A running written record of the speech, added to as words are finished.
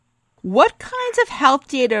What kinds of health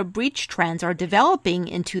data breach trends are developing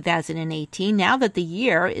in 2018 now that the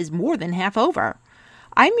year is more than half over?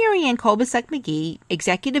 I'm Marianne Kolbasuk-McGee,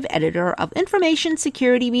 Executive Editor of Information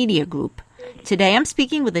Security Media Group. Today I'm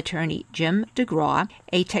speaking with attorney Jim DeGraw,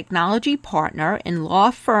 a technology partner in law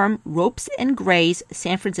firm Ropes & Gray's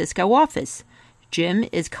San Francisco office. Jim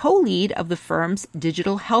is co-lead of the firm's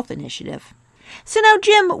digital health initiative. So now,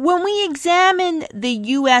 Jim, when we examine the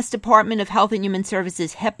U.S. Department of Health and Human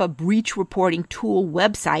Services HIPAA breach reporting tool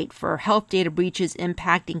website for health data breaches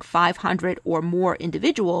impacting 500 or more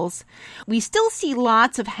individuals, we still see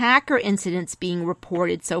lots of hacker incidents being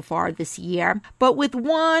reported so far this year. But with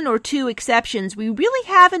one or two exceptions, we really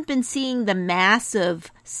haven't been seeing the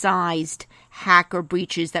massive sized hacker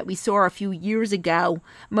breaches that we saw a few years ago,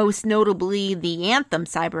 most notably the Anthem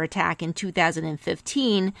cyber attack in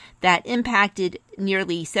 2015 that impacted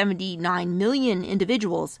nearly 79 million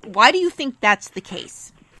individuals. Why do you think that's the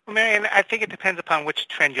case? Well, Marianne, I think it depends upon which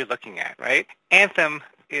trend you're looking at, right? Anthem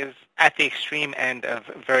is at the extreme end of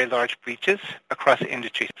very large breaches across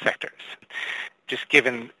industry sectors, just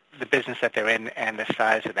given the business that they're in and the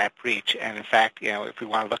size of that breach. And in fact, if we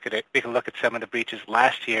want to look at it, we can look at some of the breaches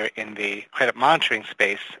last year in the credit monitoring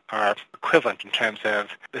space are equivalent in terms of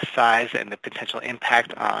the size and the potential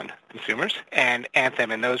impact on consumers. And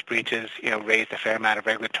Anthem in those breaches, raised a fair amount of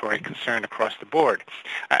regulatory concern across the board.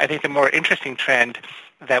 I think the more interesting trend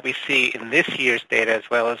that we see in this year's data as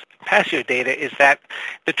well as past year data is that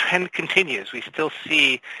the trend continues. We still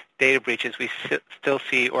see data breaches. We still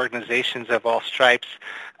see organizations of all stripes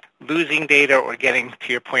losing data or getting,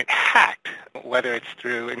 to your point, hacked, whether it's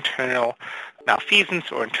through internal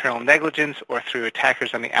malfeasance or internal negligence or through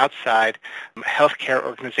attackers on the outside. Healthcare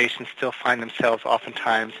organizations still find themselves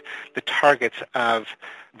oftentimes the targets of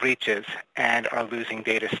breaches and are losing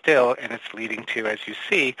data still, and it's leading to, as you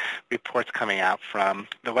see, reports coming out from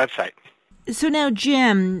the website. So now,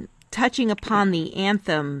 Jim, touching upon the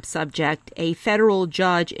Anthem subject, a federal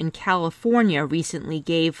judge in California recently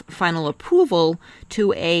gave final approval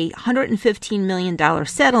to a $115 million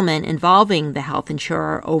settlement involving the health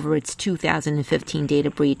insurer over its 2015 data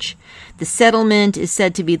breach. The settlement is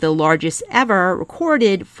said to be the largest ever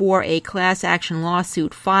recorded for a class action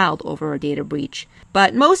lawsuit filed over a data breach.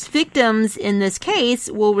 But most victims in this case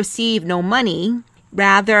will receive no money.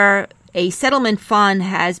 Rather, a settlement fund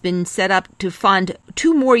has been set up to fund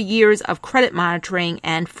 2 more years of credit monitoring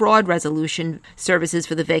and fraud resolution services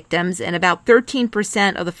for the victims, and about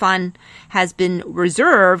 13% of the fund has been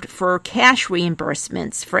reserved for cash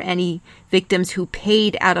reimbursements for any victims who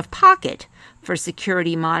paid out of pocket for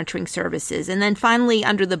security monitoring services. And then finally,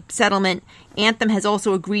 under the settlement, Anthem has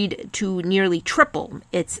also agreed to nearly triple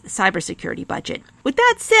its cybersecurity budget. With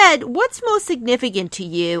that said, what's most significant to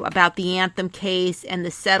you about the Anthem case and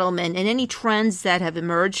the settlement and any trends that have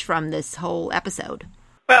emerged from this whole episode?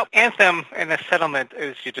 Well, Anthem and the settlement,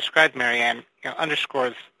 as you described, Marianne,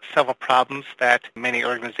 underscores several problems that many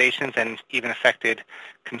organizations and even affected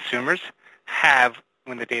consumers have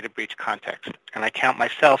in the data breach context. And I count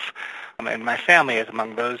myself and my family as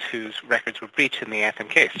among those whose records were breached in the Anthem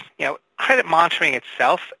case. Credit monitoring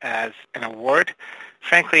itself as an award,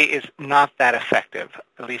 frankly, is not that effective,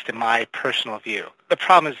 at least in my personal view. The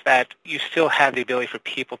problem is that you still have the ability for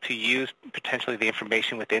people to use potentially the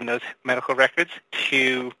information within those medical records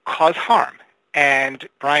to cause harm. And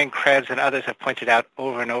Brian Krebs and others have pointed out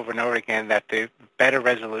over and over and over again that the better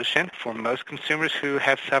resolution for most consumers who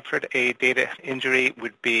have suffered a data injury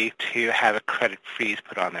would be to have a credit freeze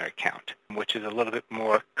put on their account, which is a little bit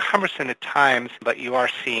more cumbersome at times, but you are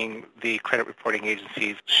seeing the credit reporting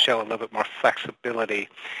agencies show a little bit more flexibility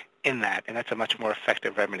in that, and that's a much more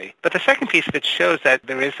effective remedy. But the second piece of it shows that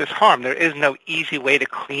there is this harm. There is no easy way to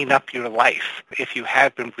clean up your life if you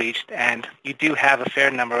have been breached, and you do have a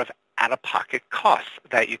fair number of out-of-pocket costs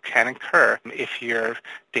that you can incur if your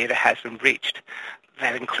data has been breached.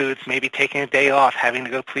 That includes maybe taking a day off, having to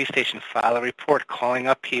go to the police station, file a report, calling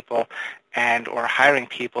up people, and or hiring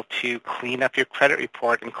people to clean up your credit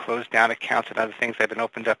report and close down accounts and other things that have been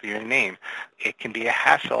opened up in your name. It can be a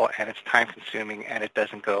hassle, and it's time-consuming, and it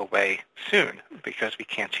doesn't go away soon because we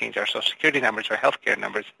can't change our Social Security numbers or healthcare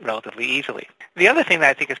numbers relatively easily. The other thing that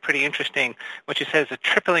I think is pretty interesting, which you said, is the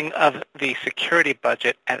tripling of the security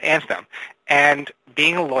budget at Anthem. And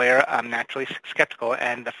being a lawyer, I'm naturally skeptical,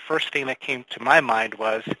 and the first thing that came to my mind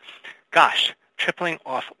was, gosh, tripling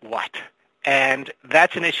off what? And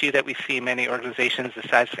that's an issue that we see in many organizations the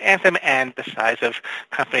size of Anthem and the size of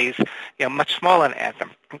companies, much smaller than Anthem.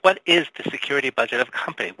 What is the security budget of a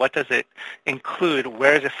company? What does it include?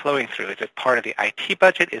 Where is it flowing through? Is it part of the IT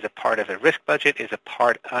budget? Is it part of the risk budget? Is it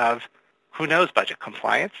part of who knows budget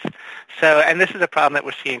compliance? So, and this is a problem that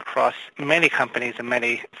we're seeing across many companies and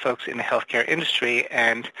many folks in the healthcare industry,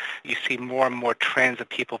 and you see more and more trends of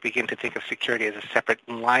people begin to think of security as a separate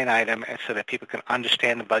line item, and so that people can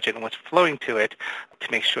understand the budget and what's flowing to it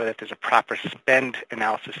to make sure that there's a proper spend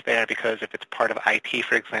analysis there, because if it's part of IT,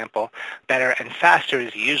 for example, better and faster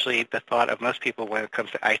is usually the thought of most people when it comes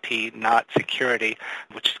to IT, not security,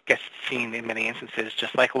 which gets seen in many instances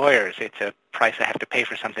just like lawyers. It's a price I have to pay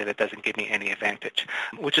for something that doesn't give me any advantage,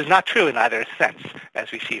 which is not true in either sense,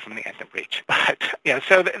 as we see from the Anthem breach. But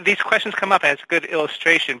so these questions come up, and it's a good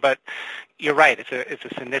illustration. But you're right; it's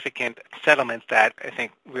a significant settlement that I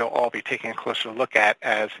think we'll all be taking a closer look at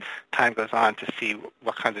as time goes on to see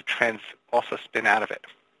what kinds of trends also spin out of it.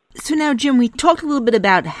 So now, Jim, we talked a little bit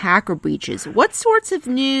about hacker breaches. What sorts of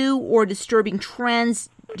new or disturbing trends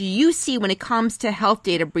do you see when it comes to health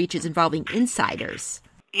data breaches involving insiders?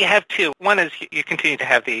 You have two. One is you continue to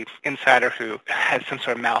have the insider who has some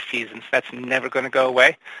sort of malfeasance. That's never going to go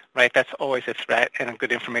away, right? That's always a threat, and a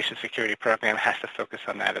good information security program has to focus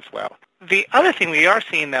on that as well. The other thing we are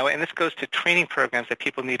seeing, though, and this goes to training programs that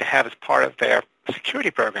people need to have as part of their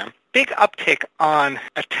security program, big uptick on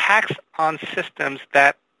attacks on systems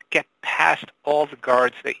that get past all the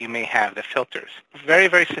guards that you may have, the filters. Very,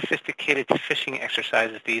 very sophisticated phishing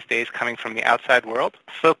exercises these days coming from the outside world,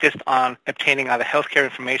 focused on obtaining either healthcare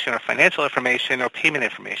information or financial information or payment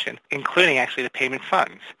information, including actually the payment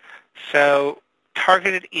funds. So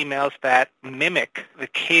targeted emails that mimic the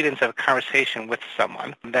cadence of a conversation with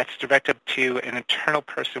someone that's directed to an internal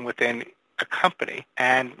person within a company,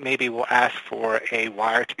 and maybe will ask for a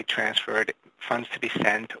wire to be transferred, funds to be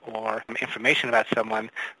sent, or information about someone,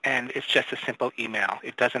 and it's just a simple email.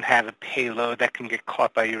 It doesn't have a payload that can get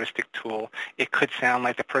caught by a heuristic tool. It could sound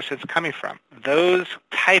like the person it's coming from. Those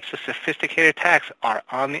types of sophisticated attacks are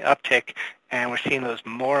on the uptick, and we're seeing those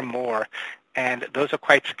more and more, and those are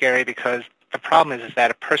quite scary because the problem is that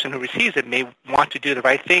a person who receives it may want to do the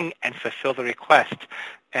right thing and fulfill the request.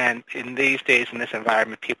 And in these days, in this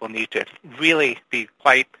environment, people need to really be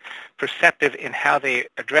quite perceptive in how they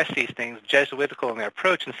address these things, Jesuitical in their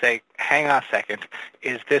approach, and say, hang on a second,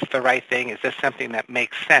 is this the right thing? Is this something that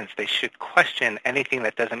makes sense? They should question anything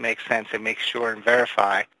that doesn't make sense and make sure and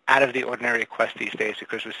verify out of the ordinary request these days,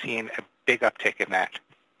 because we're seeing a big uptick in that.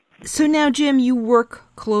 So now, Jim, you work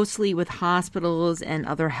closely with hospitals and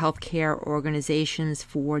other healthcare organizations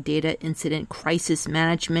for data incident crisis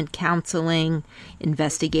management counseling,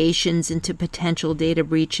 investigations into potential data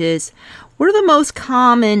breaches. What are the most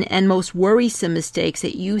common and most worrisome mistakes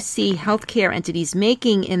that you see healthcare entities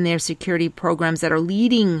making in their security programs that are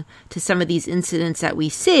leading to some of these incidents that we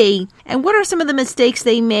see? And what are some of the mistakes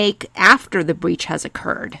they make after the breach has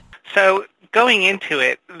occurred? So going into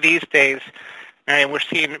it these days, and we're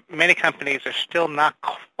seeing many companies are still not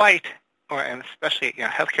quite, and especially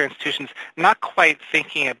healthcare institutions, not quite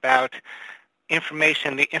thinking about the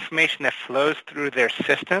information that flows through their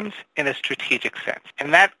systems in a strategic sense.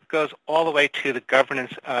 And that goes all the way to the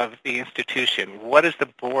governance of the institution. What is the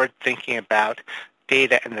board thinking about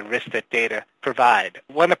data and the risk that data provide?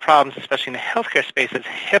 One of the problems, especially in the healthcare space, is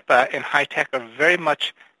HIPAA and high tech are very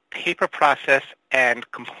much paper process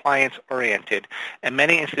and compliance oriented. And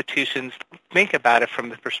many institutions think about it from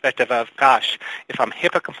the perspective of, gosh, if I'm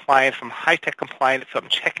HIPAA compliant, if I'm high tech compliant, if I'm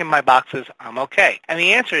checking my boxes, I'm okay. And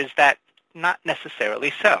the answer is that not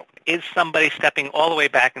necessarily so. Is somebody stepping all the way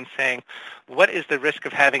back and saying, what is the risk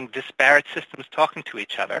of having disparate systems talking to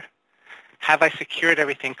each other? Have I secured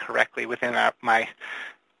everything correctly within my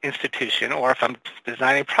institution? Or if I'm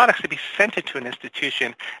designing products to be sent into an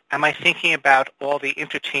institution, am I thinking about all the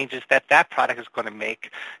interchanges that that product is going to make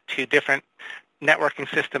to different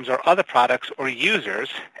networking systems or other products or users,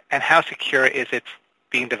 and how secure is it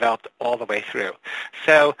being developed all the way through?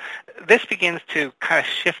 So this begins to kind of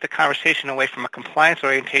shift the conversation away from a compliance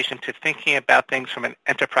orientation to thinking about things from an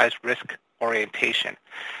enterprise risk orientation.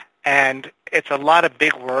 And it's a lot of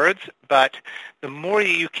big words, but the more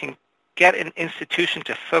you can get an institution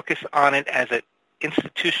to focus on it as an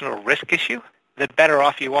institutional risk issue, the better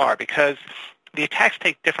off you are, because the attacks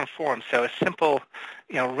take different forms. So a simple,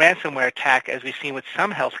 ransomware attack, as we've seen with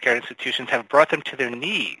some healthcare institutions, have brought them to their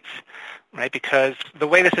knees, right? Because the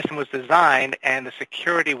way the system was designed and the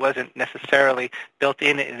security wasn't necessarily built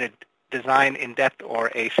in a design in depth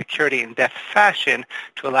or a security in depth fashion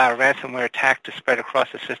to allow a ransomware attack to spread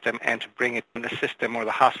across the system and to bring it in the system or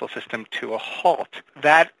the hospital system to a halt.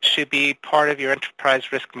 That should be part of your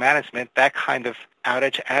enterprise risk management, that kind of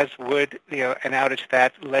outage, as would an outage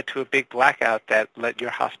that led to a big blackout that led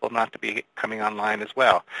your hospital not to be coming online as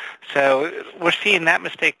well. So we're seeing that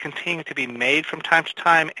mistake continue to be made from time to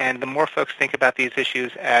time, and the more folks think about these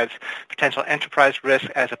issues as potential enterprise risk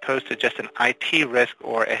as opposed to just an IT risk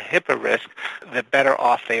or a HIPAA risk, the better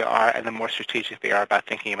off they are and the more strategic they are about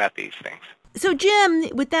thinking about these things. So, Jim,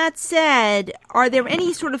 with that said, are there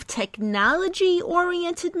any sort of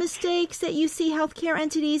technology-oriented mistakes that you see healthcare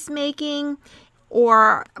entities making?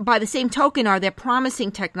 Or, by the same token, are there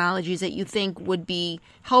promising technologies that you think would be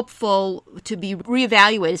helpful to be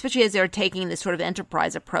reevaluated, especially as they're taking this sort of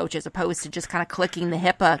enterprise approach as opposed to just kind of clicking the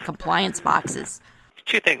HIPAA compliance boxes?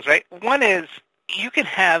 Two things, right? One is you can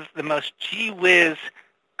have the most gee-whiz,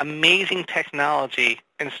 amazing technology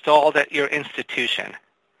installed at your institution.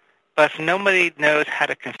 But if nobody knows how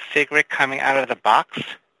to configure it coming out of the box,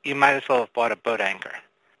 you might as well have bought a boat anchor.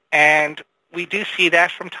 And we do see that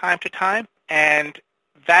from time to time, and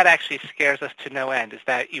that actually scares us to no end, is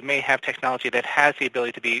that you may have technology that has the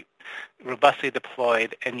ability to be robustly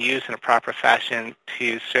deployed and used in a proper fashion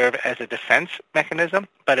to serve as a defense mechanism,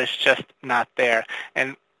 but it's just not there.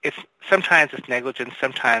 And sometimes it's negligence,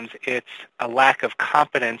 sometimes it's a lack of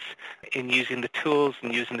competence in using the tools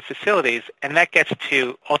and using the facilities, and that gets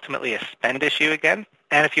to ultimately a spend issue again.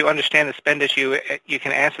 And if you understand the spend issue, you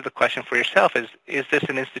can answer the question for yourself, is this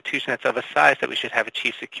an institution that's of a size that we should have a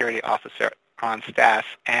chief security officer on staff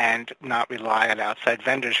and not rely on outside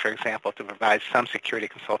vendors, for example, to provide some security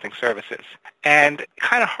consulting services? And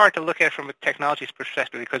kind of hard to look at it from a technology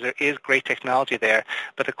perspective because there is great technology there,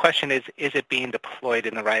 but the question is it being deployed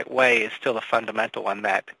in the right way is still a fundamental one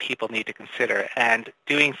that people need to consider. And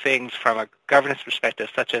doing things from a governance perspective,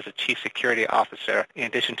 such as a chief security officer, in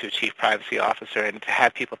addition to a chief privacy officer, and to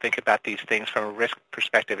have people think about these things from a risk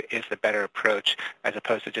perspective is the better approach as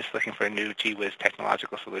opposed to just looking for a new gee-whiz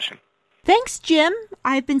technological solution. Thanks, Jim.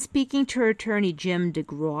 I've been speaking to attorney Jim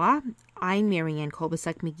DeGraw. I'm Marianne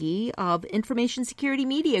Kolbasuk-McGee of Information Security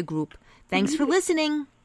Media Group. Thanks for listening.